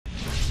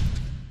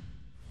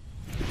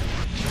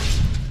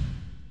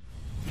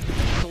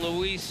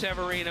Luis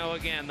Severino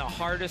again, the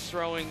hardest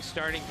throwing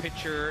starting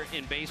pitcher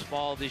in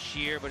baseball this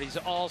year, but he's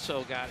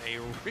also got a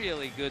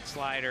really good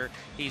slider.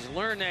 He's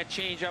learned that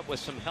changeup with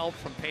some help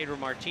from Pedro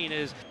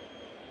Martinez.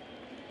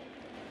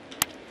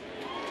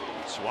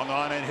 Swung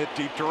on and hit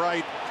deep to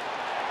right.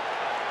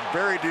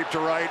 Very deep to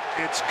right.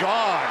 It's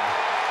gone.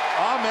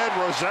 Ahmed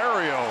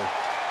Rosario.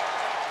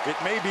 It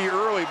may be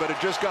early, but it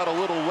just got a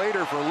little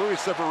later for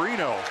Luis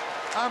Severino.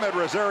 Ahmed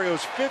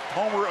Rosario's 5th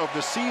homer of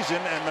the season,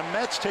 and the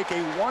Mets take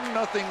a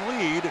 1-0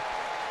 lead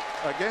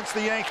against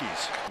the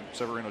Yankees.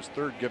 Severino's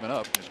 3rd given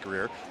up in his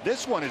career.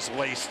 This one is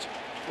laced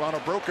on a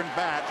broken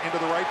bat into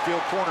the right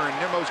field corner, and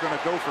Nimmo's going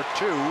to go for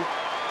 2.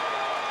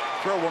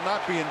 Throw will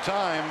not be in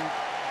time,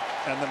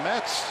 and the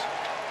Mets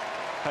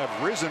have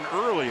risen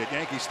early at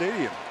Yankee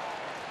Stadium.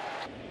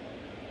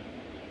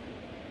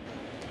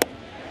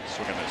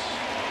 Swing and miss.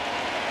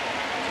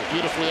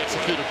 Beautifully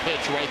executed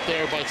pitch right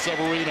there by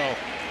Severino.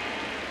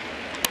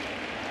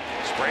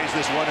 Sprays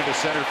this one into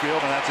center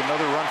field, and that's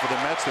another run for the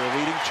Mets. They're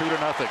leading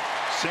 2-0.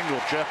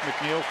 Single Jeff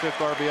McNeil,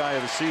 5th RBI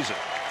of the season.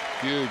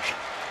 Huge.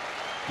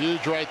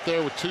 Huge right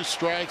there with 2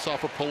 strikes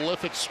off a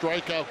prolific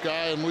strikeout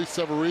guy, and Luis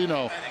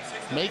Severino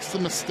makes the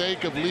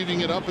mistake of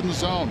leaving it up in the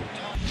zone.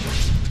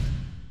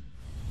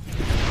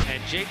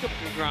 And Jacob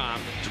deGrom,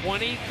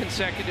 20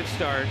 consecutive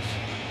starts,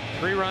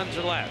 3 runs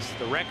or less.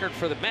 The record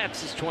for the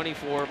Mets is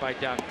 24 by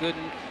Doc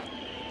Gooden.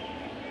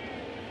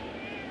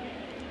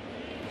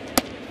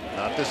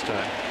 Not this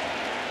time.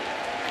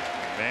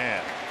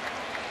 Man.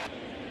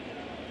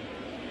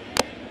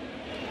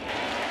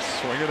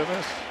 Swing and a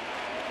miss.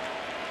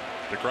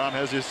 deGrom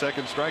has his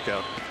 2nd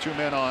strikeout. 2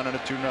 men on and a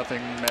 2-0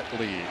 Met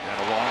lead.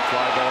 And a long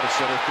fly ball to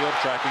center field.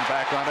 Tracking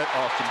back on it,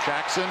 Austin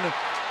Jackson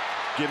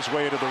gives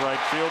way to the right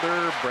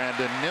fielder,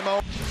 Brandon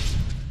Nimmo.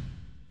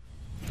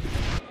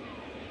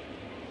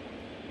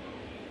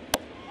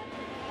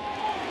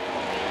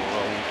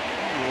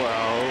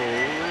 Well,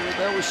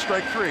 that was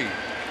strike 3.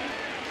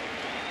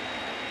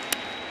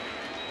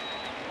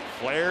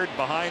 Flared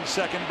behind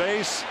second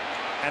base,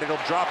 and it'll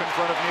drop in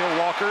front of Neil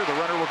Walker. The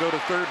runner will go to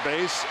 3rd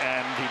base,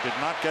 and he did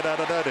not get out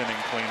of that inning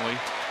cleanly.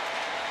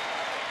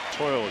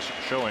 Toil is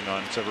showing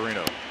on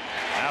Severino.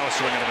 Now a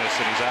swing and a miss,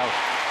 and he's out.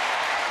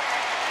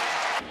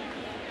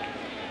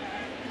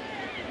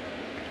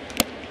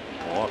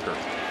 Walker,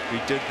 he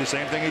did the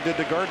same thing he did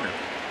to Gardner.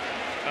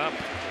 Up.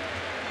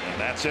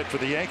 And that's it for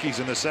the Yankees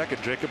in the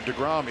 2nd. Jacob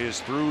deGrom is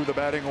through the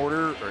batting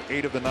order, or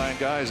 8 of the 9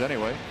 guys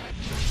anyway.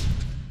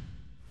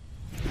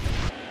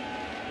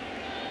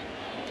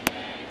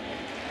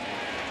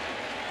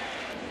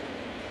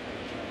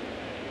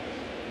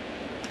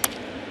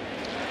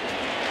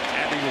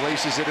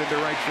 Laces it into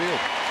right field.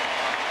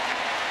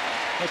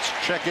 Let's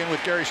check in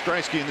with Gary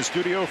Striesky in the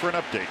studio for an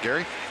update.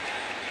 Gary.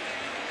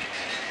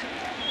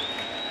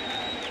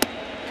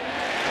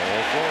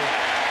 Ball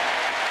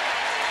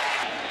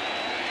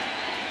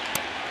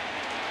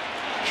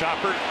 4.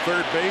 Chopper,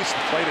 3rd base,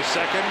 play to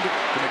 2nd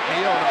to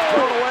McNeil, and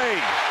throw it away.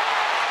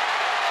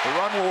 The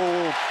run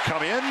will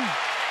come in.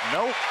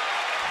 Nope.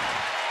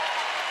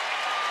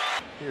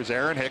 Here's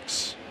Aaron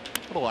Hicks.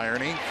 Little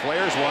irony.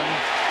 Flares one.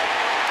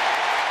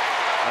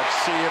 Let's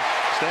see if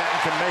Stanton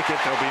can make it.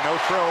 There'll be no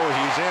throw.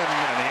 He's in,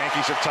 and the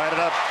Yankees have tied it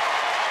up.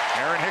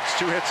 Aaron Hicks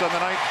 2 hits on the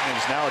night, and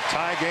it's now a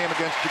tie game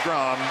against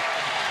deGrom.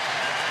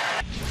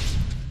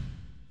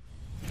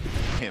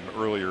 Him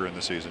earlier in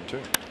the season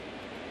too.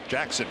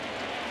 Jackson,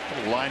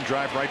 a line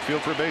drive right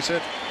field for a base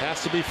hit.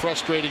 Has to be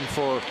frustrating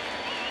for.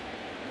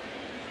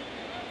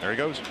 There he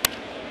goes.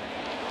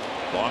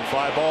 Long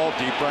fly ball,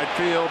 deep right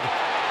field.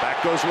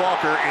 Back goes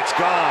Walker. It's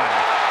gone.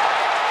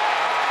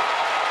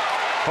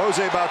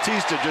 Jose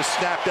Bautista just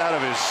snapped out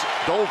of his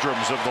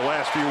doldrums of the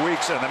last few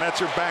weeks, and the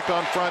Mets are back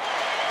on front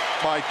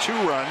by 2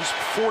 runs,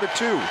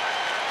 4-2.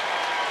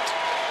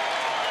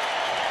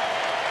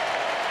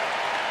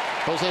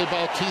 Jose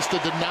Bautista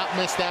did not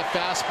miss that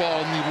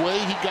fastball, and the way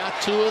he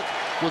got to it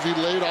was he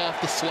laid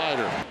off the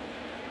slider.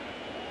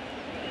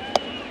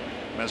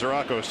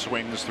 Mesoraco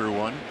swings through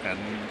one and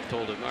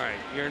Told him, all right,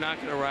 you're not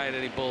going to ride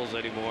any bulls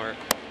anymore.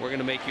 We're going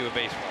to make you a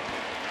baseball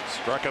player.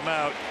 Struck him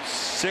out.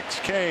 6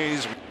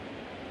 Ks.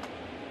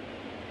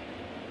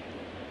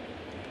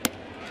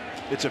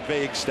 It's a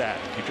vague stat.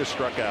 He just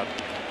struck out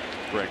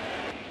Greg.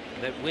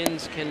 That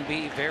wins can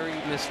be very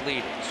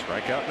misleading.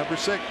 Strikeout number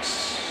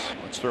 6.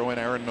 Let's throw in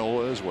Aaron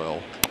Nola as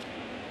well.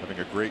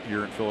 Having a great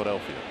year in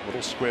Philadelphia.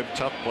 Little squib,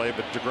 tough play,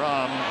 but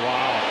deGrom.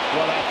 Wow,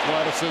 what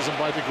athleticism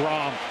by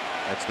deGrom.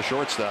 That's the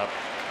shortstop.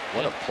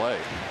 What a play.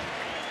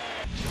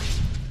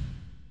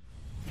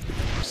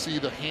 See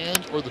the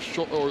hand or the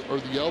or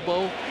the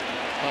elbow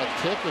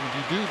tip, and if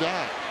you do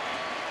that,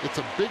 it's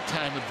a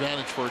big-time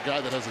advantage for a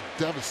guy that has a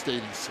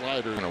devastating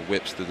slider. Kind of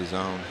whips through the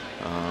zone,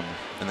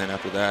 and then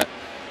after that,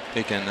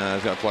 he can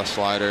he's got a plus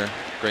slider,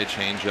 great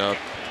changeup.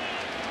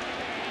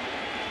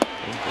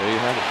 There you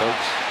have it,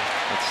 folks.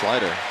 That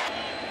slider.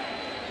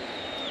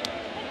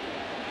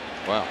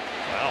 Wow.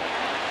 Wow.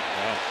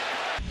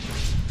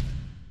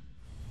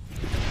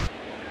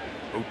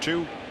 Wow.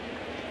 0-2.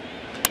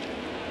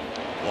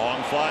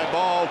 Long fly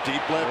ball,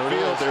 deep left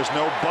field. There's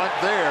no bunt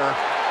there.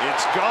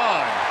 It's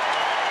gone.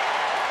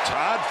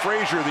 Todd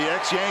Frazier, the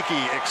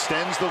ex-Yankee,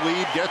 extends the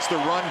lead, gets the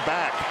run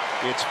back.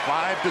 It's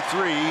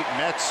 5-3,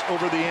 Mets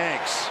over the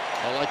Yanks.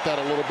 I like that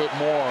a little bit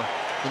more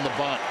than the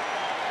bunt.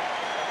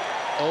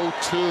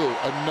 0-2,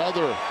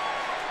 another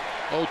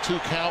 0-2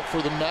 count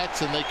for the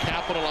Mets, and they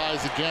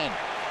capitalize again.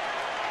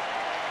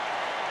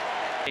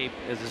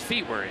 As his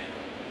feet were in.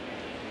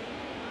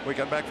 We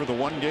got back for the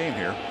one game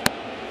here.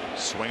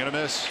 Swing and a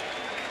miss.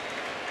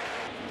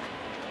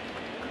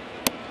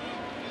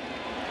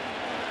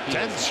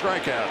 10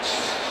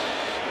 strikeouts.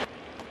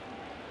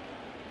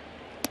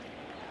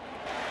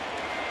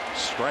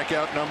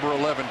 Strikeout number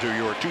 11 to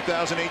your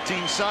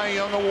 2018 Cy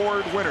Young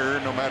Award winner,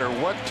 no matter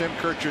what Tim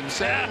Kurkjian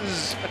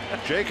says,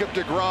 Jacob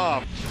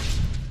deGrom.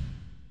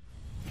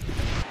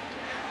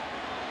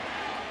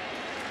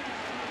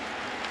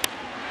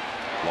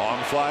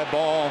 Long fly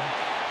ball,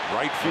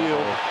 right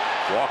field.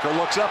 Walker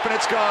looks up and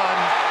it's gone.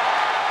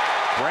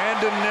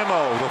 Brandon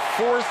Nimmo, the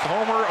 4th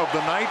homer of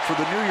the night for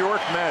the New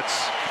York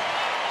Mets.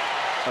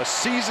 A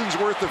season's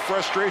worth of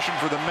frustration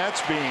for the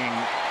Mets being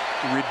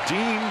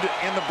redeemed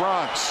in the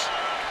Bronx.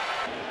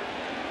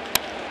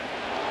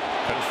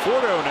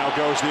 Conforto now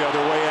goes the other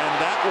way, and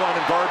that one,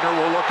 and Gardner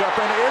will look up,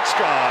 and it's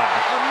gone.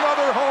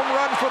 Another home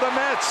run for the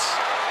Mets.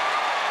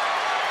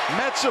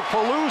 Mets of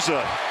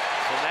Palooza.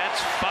 So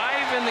that's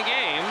 5 in the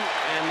game,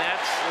 and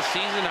that's the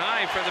season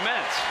high for the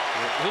Mets.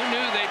 Who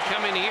knew they'd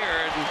come in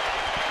here and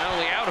not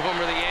only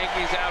out-homer the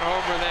Yankees,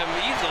 out-homer them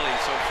easily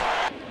so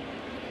far.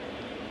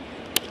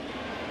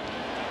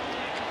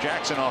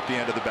 Jackson off the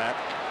end of the bat.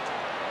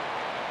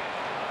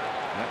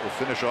 That will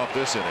finish off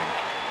this inning.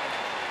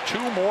 2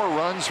 more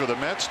runs for the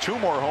Mets, 2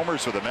 more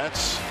homers for the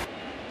Mets.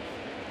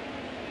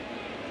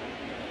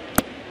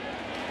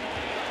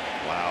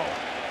 Wow.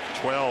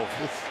 12.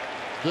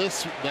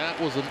 That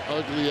was an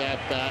ugly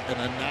at-bat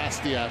and a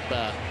nasty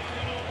at-bat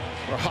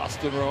for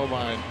Austin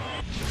Romine.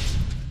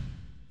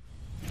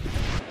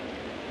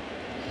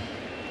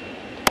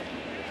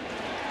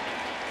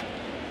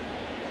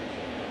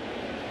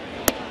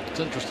 It's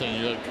interesting.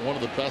 You have one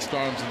of the best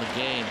arms in the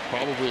game,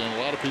 probably, and a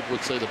lot of people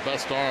would say the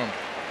best arm.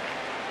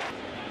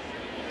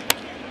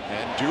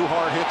 And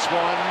Duhar hits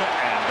one,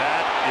 and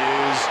that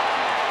is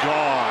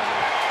gone.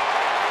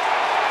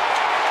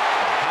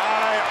 A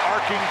high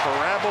arcing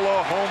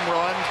parabola home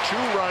run,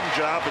 2-run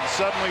job, and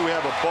suddenly we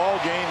have a ball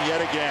game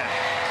yet again.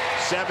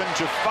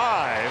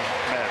 7-5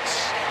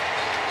 Mets.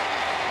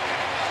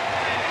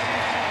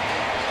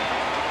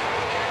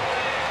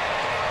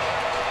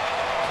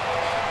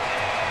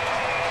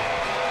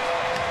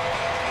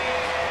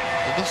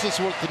 This is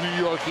what the New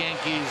York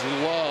Yankees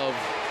love.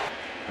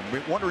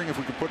 I'm wondering if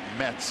we could put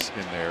Mets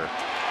in there.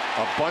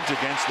 A bunt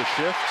against the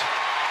shift.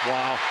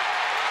 Wow.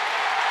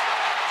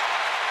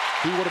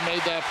 If he would have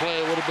made that play,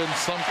 it would have been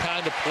some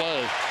kind of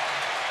play.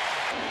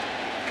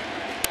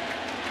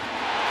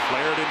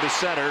 Flared into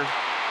center.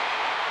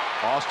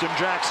 Austin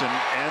Jackson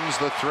ends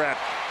the threat.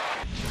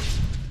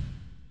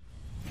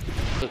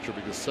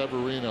 Because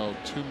Severino,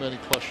 too many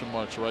question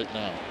marks right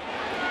now.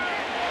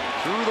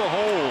 Through the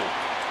hole.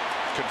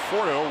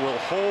 Conforto will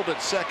hold at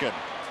second.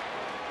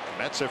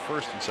 Mets have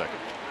first and second.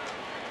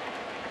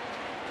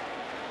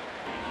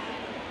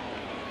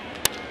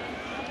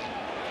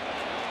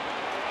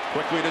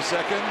 Quickly to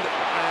second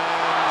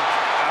and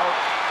out.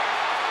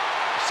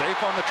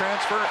 Safe on the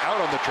transfer, out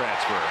on the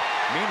transfer.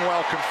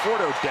 Meanwhile,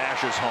 Conforto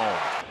dashes home.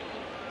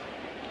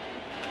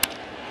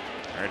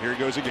 All right, here he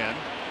goes again.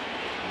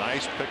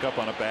 Nice pickup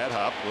on a bad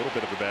hop, a little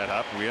bit of a bad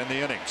hop. We end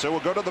the inning. So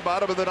we'll go to the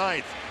bottom of the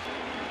 9th.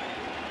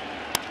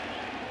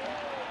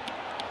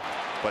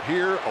 But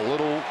here, a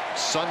little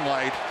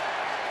sunlight.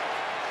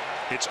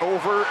 It's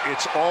over.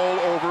 It's all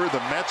over. The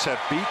Mets have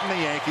beaten the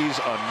Yankees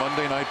on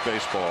Monday Night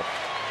Baseball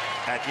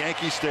at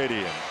Yankee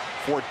Stadium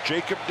for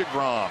Jacob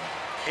deGrom.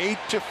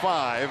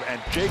 8-5,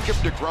 and Jacob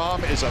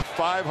deGrom is a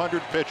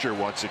 500 pitcher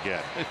once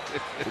again.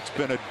 It's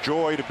been a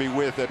joy to be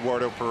with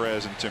Eduardo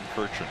Perez and Tim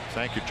Kurkjian.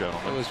 Thank you,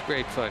 gentlemen. It was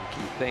great fun,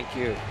 Keith. Thank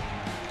you.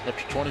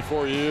 After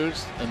 24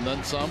 years and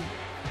then some,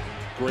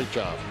 great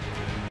job.